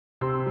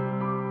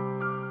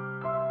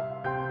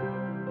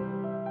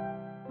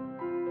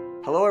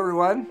Hello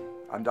everyone,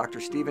 I'm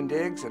Dr. Stephen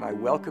Diggs and I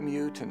welcome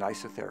you to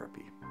Nysa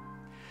Therapy.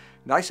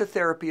 Nysa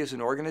Therapy is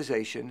an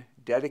organization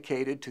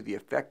dedicated to the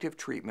effective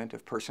treatment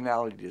of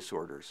personality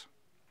disorders.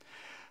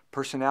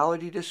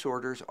 Personality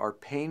disorders are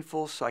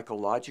painful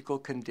psychological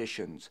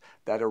conditions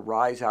that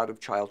arise out of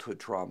childhood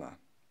trauma.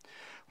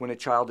 When a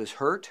child is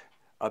hurt,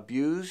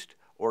 abused,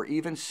 or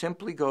even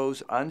simply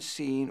goes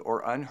unseen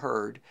or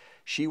unheard,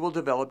 she will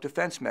develop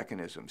defense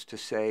mechanisms to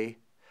stay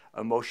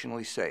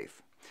emotionally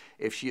safe.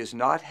 If she is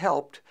not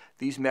helped,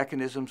 these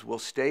mechanisms will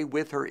stay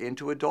with her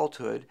into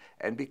adulthood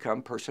and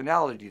become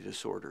personality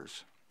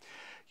disorders.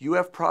 You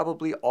have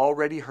probably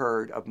already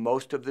heard of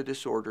most of the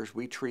disorders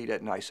we treat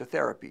at Nysa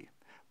Therapy: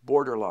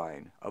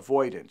 borderline,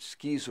 avoidant,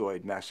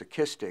 schizoid,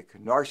 masochistic,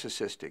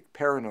 narcissistic,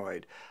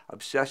 paranoid,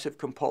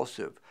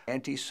 obsessive-compulsive,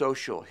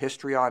 antisocial,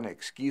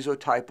 histrionic,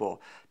 schizotypal,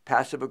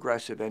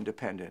 passive-aggressive, and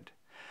dependent.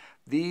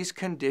 These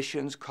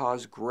conditions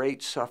cause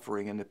great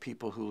suffering in the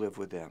people who live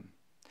with them.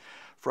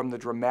 From the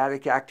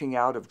dramatic acting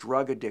out of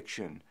drug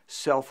addiction,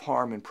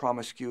 self-harm, and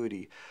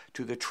promiscuity,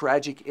 to the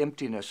tragic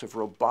emptiness of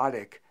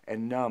robotic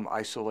and numb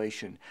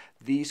isolation,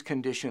 these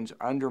conditions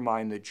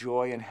undermine the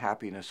joy and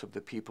happiness of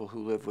the people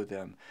who live with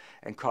them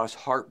and cause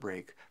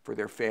heartbreak for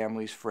their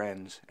families,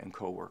 friends, and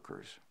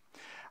co-workers.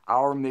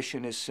 Our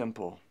mission is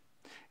simple.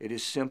 It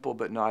is simple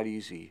but not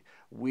easy.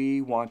 We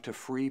want to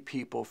free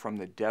people from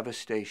the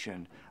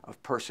devastation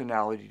of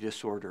personality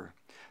disorder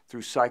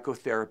through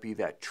psychotherapy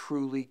that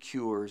truly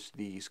cures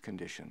these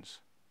conditions.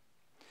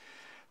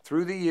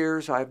 Through the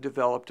years, I've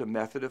developed a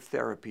method of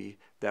therapy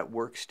that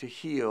works to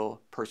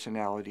heal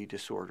personality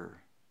disorder.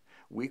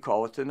 We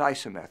call it the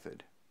Nysa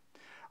method.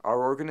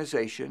 Our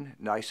organization,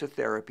 Nysa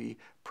Therapy,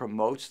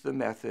 promotes the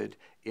method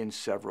in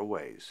several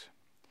ways.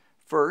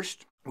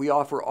 First, we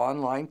offer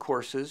online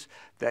courses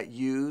that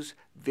use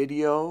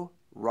video,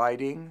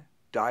 writing,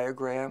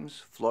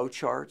 diagrams,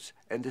 flowcharts,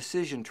 and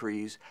decision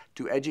trees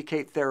to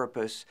educate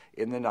therapists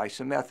in the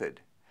Nysa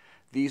method.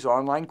 These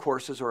online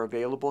courses are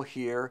available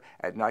here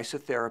at Nysa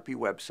Therapy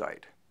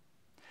website.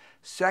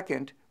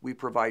 Second, we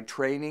provide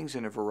trainings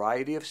in a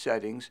variety of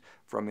settings,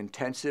 from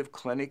intensive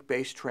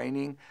clinic-based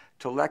training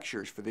to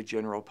lectures for the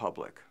general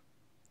public.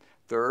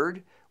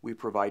 Third, we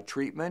provide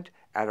treatment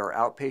at our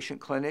outpatient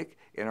clinic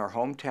in our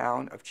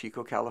hometown of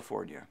Chico,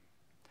 California.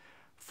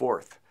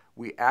 Fourth,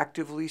 we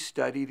actively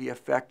study the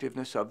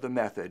effectiveness of the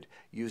method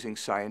using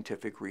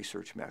scientific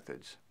research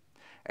methods.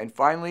 And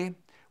finally,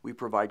 we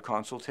provide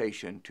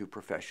consultation to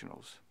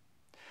professionals.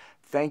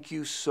 Thank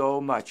you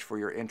so much for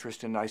your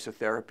interest in Nysa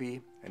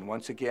Therapy, and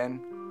once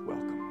again,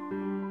 welcome.